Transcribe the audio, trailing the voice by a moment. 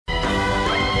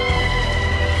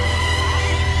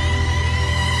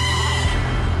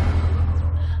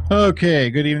Okay,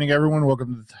 good evening, everyone.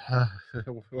 Welcome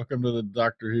welcome to the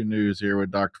Doctor Who news here with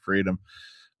Dr. Freedom.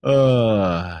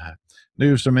 Uh,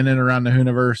 News from in and around the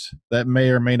Whoniverse that may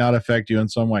or may not affect you in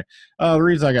some way. The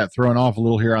reason I got thrown off a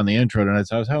little here on the intro tonight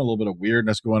is I was having a little bit of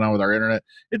weirdness going on with our internet.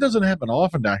 It doesn't happen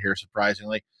often down here,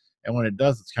 surprisingly. And when it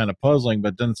does, it's kind of puzzling.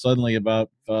 But then suddenly,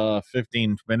 about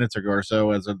 15 minutes ago or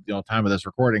so, as of time of this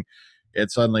recording,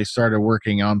 it suddenly started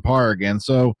working on par again.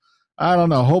 So I don't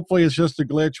know. Hopefully it's just a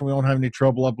glitch and we won't have any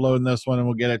trouble uploading this one and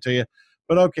we'll get it to you.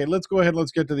 But okay, let's go ahead.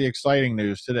 Let's get to the exciting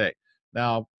news today.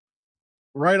 Now,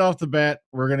 right off the bat,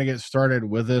 we're going to get started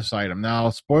with this item. Now,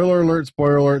 spoiler alert,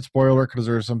 because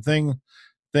there's some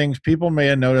things people may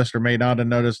have noticed or may not have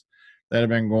noticed that have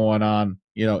been going on,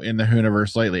 in the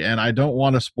Whoniverse lately. And I don't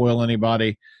want to spoil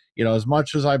anybody. As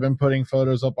much as I've been putting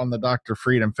photos up on the Dr.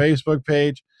 Freedom Facebook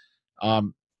page, I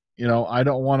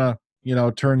don't want to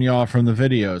turn you off from the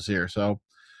videos here. So,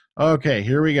 okay,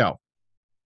 here we go.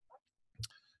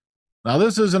 Now,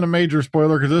 this isn't a major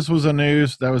spoiler because this was a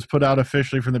news that was put out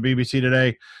officially from the BBC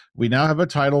today. We now have a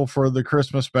title for the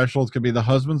Christmas special. It's going to be The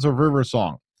Husbands of River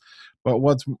Song. But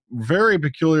what's very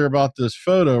peculiar about this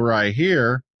photo right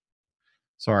here,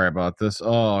 sorry about this.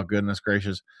 Oh, goodness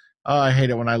gracious. I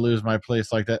hate it when I lose my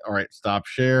place like that. All right, stop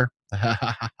share.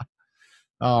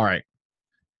 All right.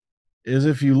 Is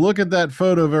if you look at that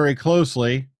photo very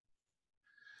closely,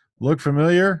 look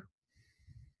familiar?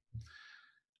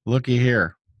 Looky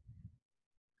here.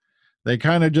 They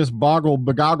kind of just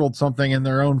begoggled something in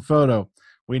their own photo.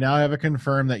 We now have it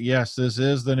confirmed that, yes, this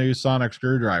is the new sonic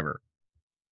screwdriver.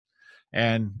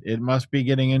 And it must be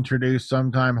getting introduced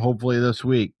sometime, hopefully this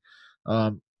week.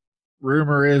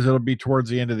 Rumor is it'll be towards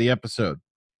the end of the episode.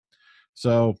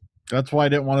 So that's why I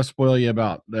didn't want to spoil you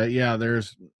about that. Yeah,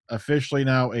 there's officially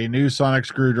now a new sonic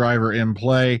screwdriver in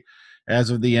play as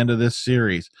of the end of this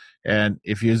series. And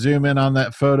if you zoom in on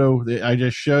that photo that I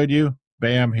just showed you,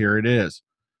 bam, here it is.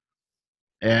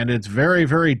 And it's very,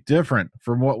 very different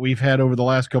from what we've had over the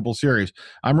last couple series.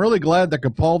 I'm really glad that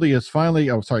Capaldi is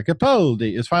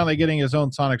finally getting his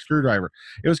own sonic screwdriver.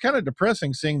 It was kind of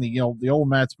depressing seeing the old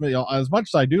Matt Smith. As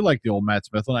much as I do like the old Matt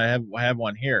Smith, and I have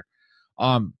one here.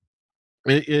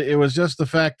 It was just the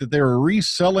fact that they were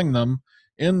reselling them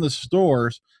in the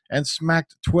stores and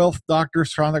smacked 12th Doctor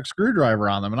sonic screwdriver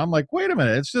on them. And I'm like, wait a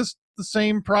minute, it's just the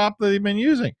same prop that they've been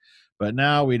using. But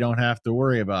now we don't have to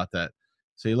worry about that.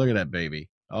 See, look at that baby.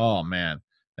 Oh, man.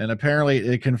 And apparently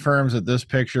it confirms that this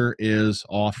picture is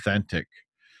authentic.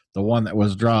 The one that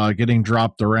was getting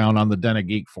dropped around on the Den of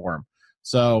Geek forum.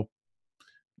 So,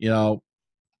 you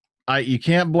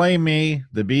can't blame me.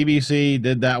 The BBC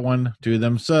did that one to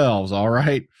themselves. All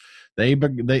right. They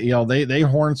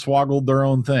hornswoggled their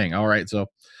own thing. All right. So,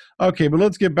 okay, but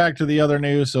let's get back to the other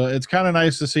news. So it's kind of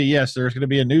nice to see, yes, there's going to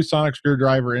be a new sonic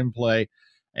screwdriver in play.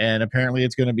 And apparently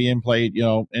it's going to be in play,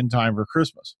 in time for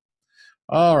Christmas.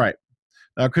 All right.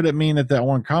 Now, could it mean that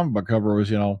one comic book cover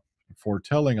was,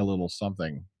 foretelling a little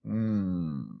something?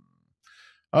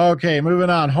 Okay, moving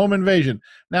on. Home invasion.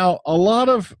 Now,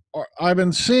 I've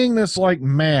been seeing this like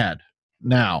mad.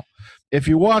 Now, if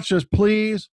you watch this,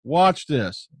 please watch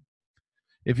this.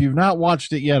 If you've not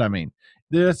watched it yet,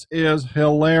 this is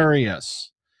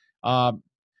hilarious.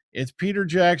 It's Peter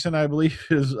Jackson, I believe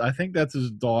I think that's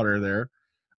his daughter there,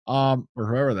 or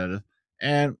whoever that is.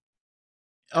 And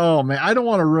oh man, I don't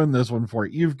want to ruin this one for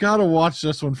you. You've got to watch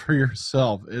this one for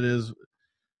yourself. It is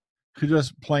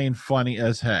just plain funny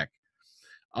as heck.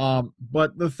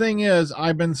 But the thing is,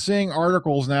 I've been seeing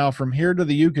articles now from here to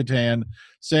the Yucatan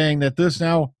saying that this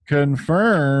now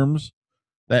confirms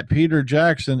that Peter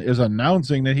Jackson is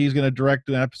announcing that he's going to direct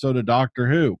an episode of Doctor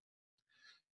Who.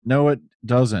 No, it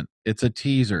doesn't. It's a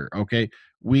teaser. Okay.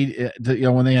 When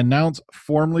they announce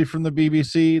formally from the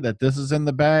BBC that this is in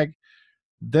the bag,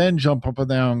 then jump up and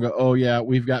down and go, oh yeah,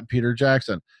 we've got Peter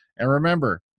Jackson. And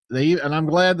remember, and I'm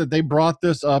glad that they brought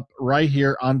this up right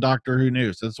here on Doctor Who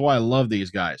News. That's why I love these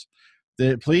guys.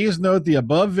 Please note the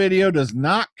above video does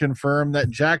not confirm that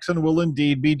Jackson will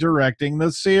indeed be directing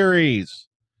the series.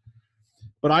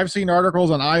 But I've seen articles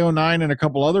on IO9 and a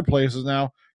couple other places now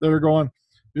that are going,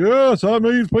 yes, that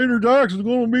means Peter Jackson's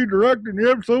going to be directing the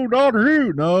episode of Doctor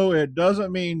Who. No, it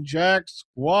doesn't mean jack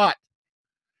squat.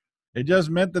 It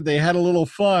just meant that they had a little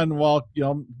fun while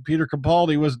Peter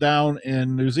Capaldi was down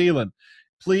in New Zealand.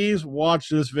 Please watch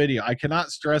this video. I cannot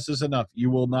stress this enough.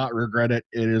 You will not regret it.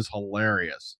 It is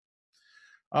hilarious.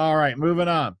 All right, moving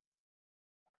on.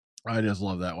 I just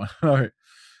love that one.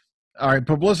 All right,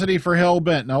 publicity for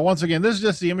Hellbent. Now, once again, this is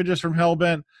just the images from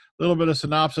Hellbent, a little bit of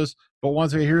synopsis, but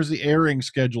once again, here's the airing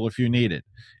schedule if you need it.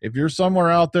 If you're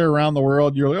somewhere out there around the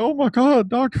world, you're like, oh my God,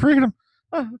 Dr. Freedom,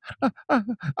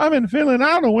 I'm in Finland.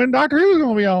 I don't know when Doctor Who's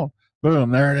going to be on.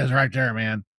 Boom, there it is right there,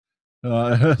 man.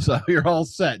 So you're all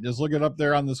set. Just look it up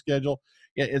there on the schedule.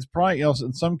 Yeah, it's probably,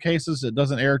 in some cases it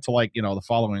doesn't air till like, the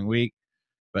following week.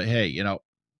 But hey,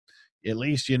 at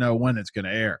least you know when it's going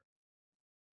to air.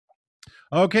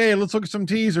 Okay, let's look at some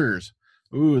teasers.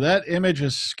 Ooh, that image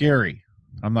is scary.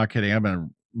 I'm not kidding.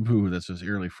 This is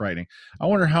eerily frightening. I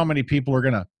wonder how many people are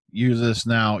going to use this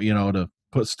now, to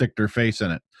stick their face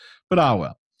in it. But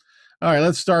well. All right,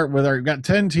 let's start with we've got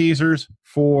 10 teasers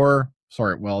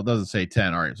it doesn't say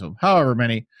 10. All right, so however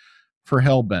many for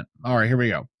Hellbent. All right, here we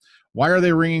go. Why are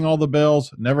they ringing all the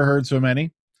bells? Never heard so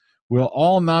many. Will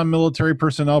all non-military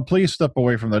personnel please step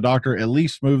away from the doctor, at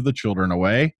least move the children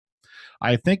away?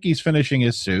 I think he's finishing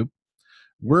his soup.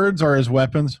 Words are his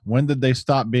weapons. When did they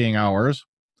stop being ours?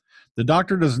 The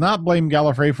doctor does not blame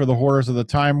Gallifrey for the horrors of the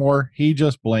Time War. He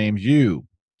just blames you.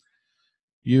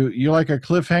 You like a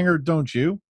cliffhanger, don't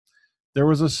you? There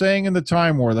was a saying in the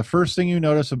Time War, the first thing you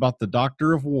notice about the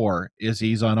Doctor of War is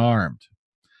he's unarmed.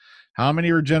 How many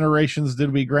regenerations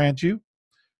did we grant you?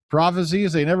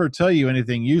 Prophecies, they never tell you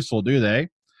anything useful, do they?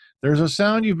 There's a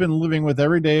sound you've been living with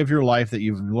every day of your life that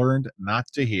you've learned not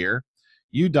to hear.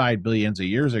 You died billions of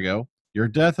years ago. Your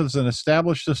death is an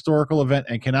established historical event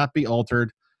and cannot be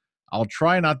altered. I'll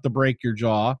try not to break your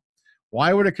jaw.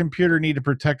 Why would a computer need to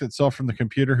protect itself from the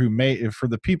people who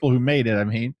made it, I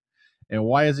mean? And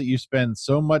why is it you spend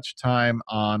so much time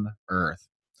on Earth?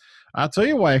 I'll tell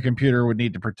you why a computer would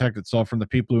need to protect itself from the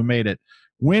people who made it.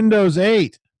 Windows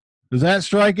 8. Does that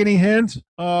strike any hints?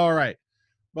 All right.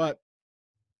 But,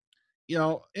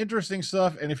 interesting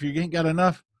stuff. And if you ain't got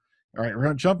enough, all right, we're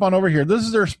going to jump on over here. This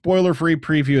is their spoiler-free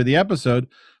preview of the episode.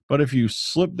 But if you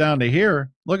slip down to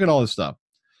here, look at all this stuff.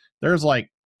 There's like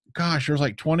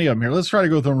 20 of them here. Let's try to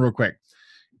go through them real quick.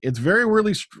 It's very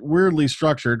weirdly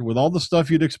structured with all the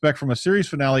stuff you'd expect from a series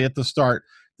finale at the start.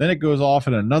 Then it goes off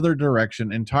in another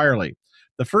direction entirely.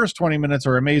 The first 20 minutes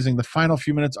are amazing. The final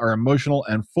few minutes are emotional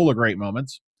and full of great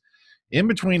moments. In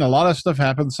between, a lot of stuff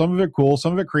happens, some of it cool,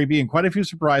 some of it creepy, and quite a few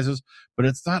surprises, but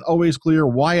it's not always clear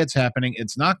why it's happening.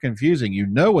 It's not confusing. You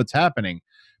know what's happening,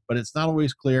 but it's not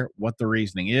always clear what the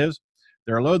reasoning is.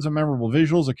 There are loads of memorable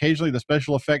visuals. Occasionally, the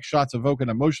special effects shots evoke an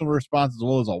emotional response as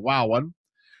well as a wow one.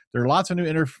 There are lots of new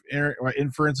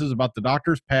inferences about the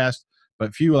Doctor's past,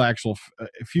 but few actual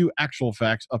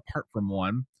facts apart from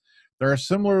one. There are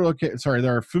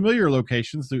familiar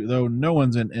locations, though no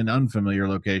one's in an unfamiliar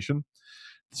location.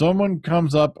 Someone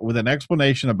comes up with an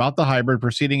explanation about the hybrid,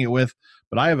 preceding it with,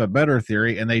 but I have a better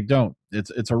theory, and they don't.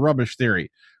 It's a rubbish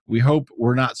theory. We hope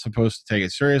we're not supposed to take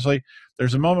it seriously.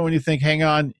 There's a moment when you think, hang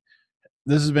on,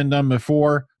 this has been done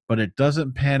before, but it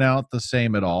doesn't pan out the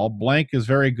same at all. Blank is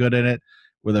very good in it,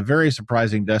 with a very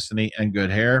surprising destiny and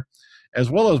good hair. As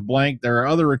well as Blank, there are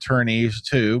other returnees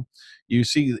too. You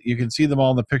can see them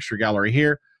all in the picture gallery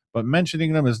here, but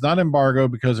mentioning them is not embargo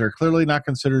because they're clearly not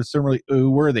considered similarly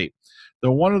worthy.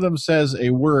 Though one of them says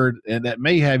a word and that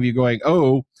may have you going,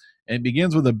 oh, and it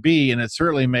begins with a B, and it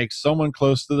certainly makes someone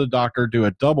close to the Doctor do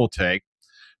a double take.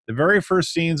 The very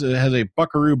first scenes, it has a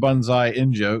Buckaroo Banzai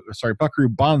in joke.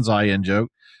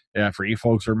 Yeah, for you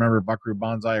folks who remember Buckaroo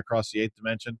Banzai Across the Eighth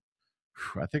Dimension.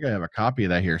 I think I have a copy of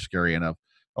that here, scary enough.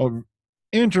 Oh,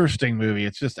 interesting movie.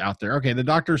 It's just out there. Okay, the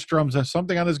Doctor strums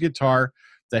something on his guitar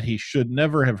that he should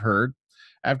never have heard.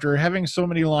 After having so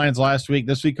many lines last week,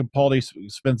 this week Capaldi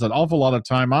spends an awful lot of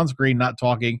time on screen not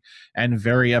talking, and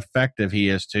very effective he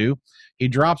is too. He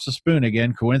drops a spoon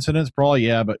again. Coincidence? Probably,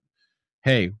 yeah, but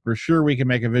hey, we're sure we can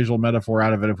make a visual metaphor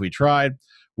out of it if we tried.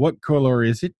 What color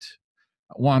is it?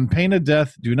 On pain of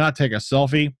death, do not take a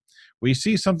selfie. We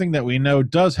see something that we know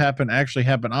does actually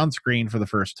happen on screen for the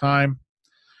first time.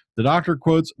 The Doctor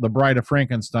quotes The Bride of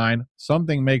Frankenstein.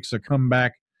 Something makes a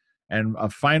comeback, and a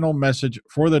final message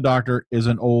for the Doctor is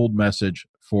an old message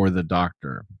for the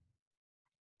Doctor.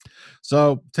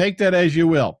 So take that as you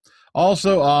will.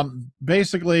 Also,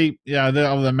 basically, yeah,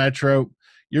 the Metro,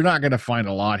 you're not going to find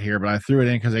a lot here, but I threw it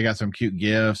in because they got some cute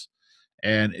gifts.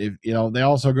 And if they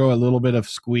also go a little bit of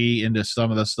squee into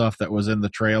some of the stuff that was in the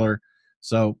trailer.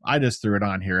 So I just threw it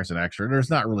on here as an extra. There's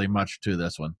not really much to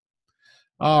this one.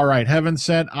 All right, Heaven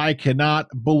Sent. I cannot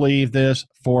believe this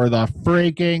for the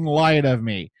freaking light of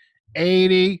me.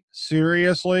 80?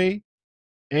 Seriously?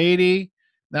 80?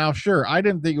 Now, sure, I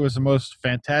didn't think it was the most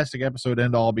fantastic episode,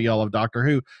 end all be all of Doctor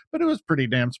Who, but it was pretty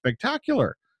damn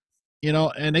spectacular.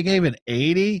 And they gave it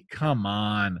 80? Come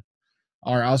on.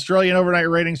 Our Australian overnight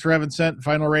ratings for Heaven Sent,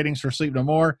 final ratings for Sleep No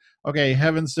More. Okay,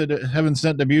 Heaven Sent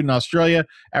debuted in Australia,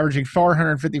 averaging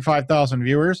 455,000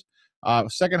 viewers.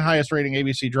 Second highest rating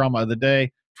ABC drama of the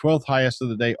day, 12th highest of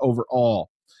the day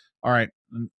overall. All right,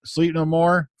 Sleep No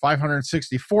More,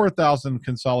 564,000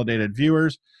 consolidated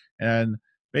viewers. And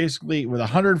basically, with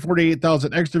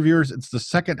 148,000 extra viewers, it's the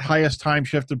second highest time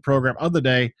shifted program of the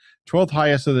day, 12th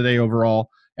highest of the day overall.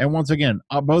 And once again,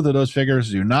 both of those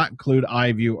figures do not include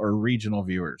iView or regional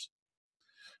viewers.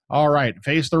 All right,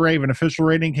 Face the Raven official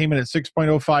rating came in at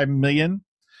 6.05 million.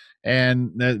 And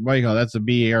that's the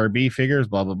BARB figures,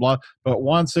 blah, blah, blah. But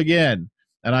once again,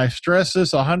 and I stress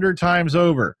this 100 times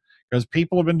over, because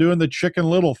people have been doing the Chicken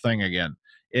Little thing again.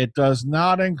 It does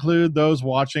not include those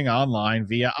watching online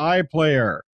via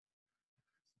iPlayer.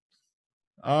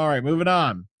 All right, moving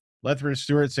on.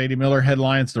 Lethbridge-Stewart, Sadie Miller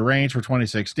headlines The Range for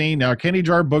 2016. Now, Kenny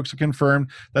Jar Books confirmed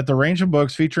that the range of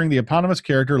books featuring the eponymous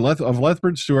character of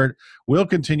Lethbridge-Stewart will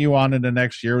continue on into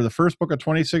next year, with the first book of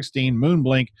 2016,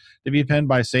 Moonblink, to be penned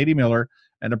by Sadie Miller,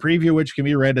 and a preview which can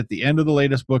be read at the end of the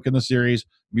latest book in the series,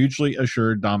 Mutually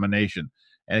Assured Domination.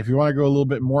 And if you want to go a little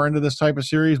bit more into this type of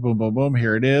series, boom, boom, boom,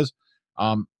 here it is.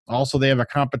 Also, they have a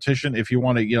competition if you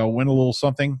want to, win a little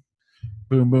something.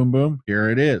 Boom, boom, boom.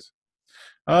 Here it is.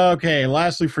 Okay,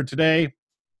 lastly for today,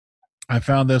 I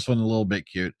found this one a little bit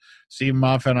cute. Stephen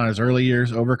Moffat on his early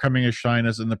years, overcoming his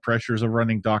shyness and the pressures of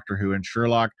running Doctor Who and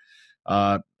Sherlock.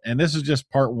 And this is just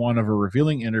part one of a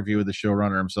revealing interview with the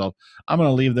showrunner himself. I'm going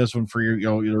to leave this one for you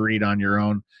to read on your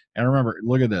own. And remember,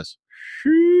 look at this.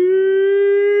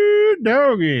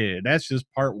 Doggy. That's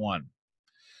just part one.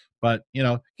 But,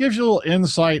 gives you a little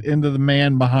insight into the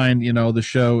man behind, the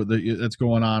show that's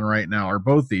going on right now, or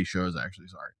both these shows, actually.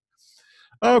 Sorry.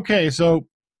 Okay, so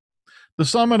to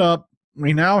sum it up,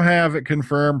 we now have it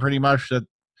confirmed pretty much that,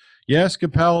 yes,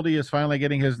 Capaldi is finally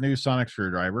getting his new sonic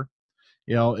screwdriver.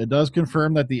 It does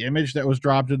confirm that the image that was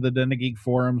dropped in the Den of Geek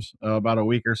forums about a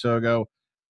week or so ago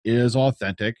is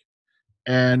authentic.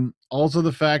 And also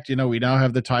the fact, we now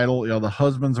have the title, The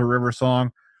Husband's a River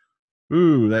song.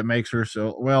 Ooh, that makes her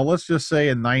so, well, let's just say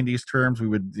in 90s terms, we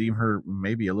would deem her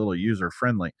maybe a little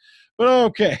user-friendly. But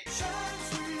okay.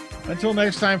 Until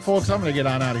next time, folks, I'm going to get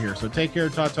on out of here. So take care,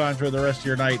 ta-ta, enjoy the rest of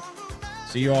your night.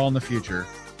 See you all in the future.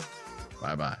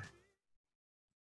 Bye-bye.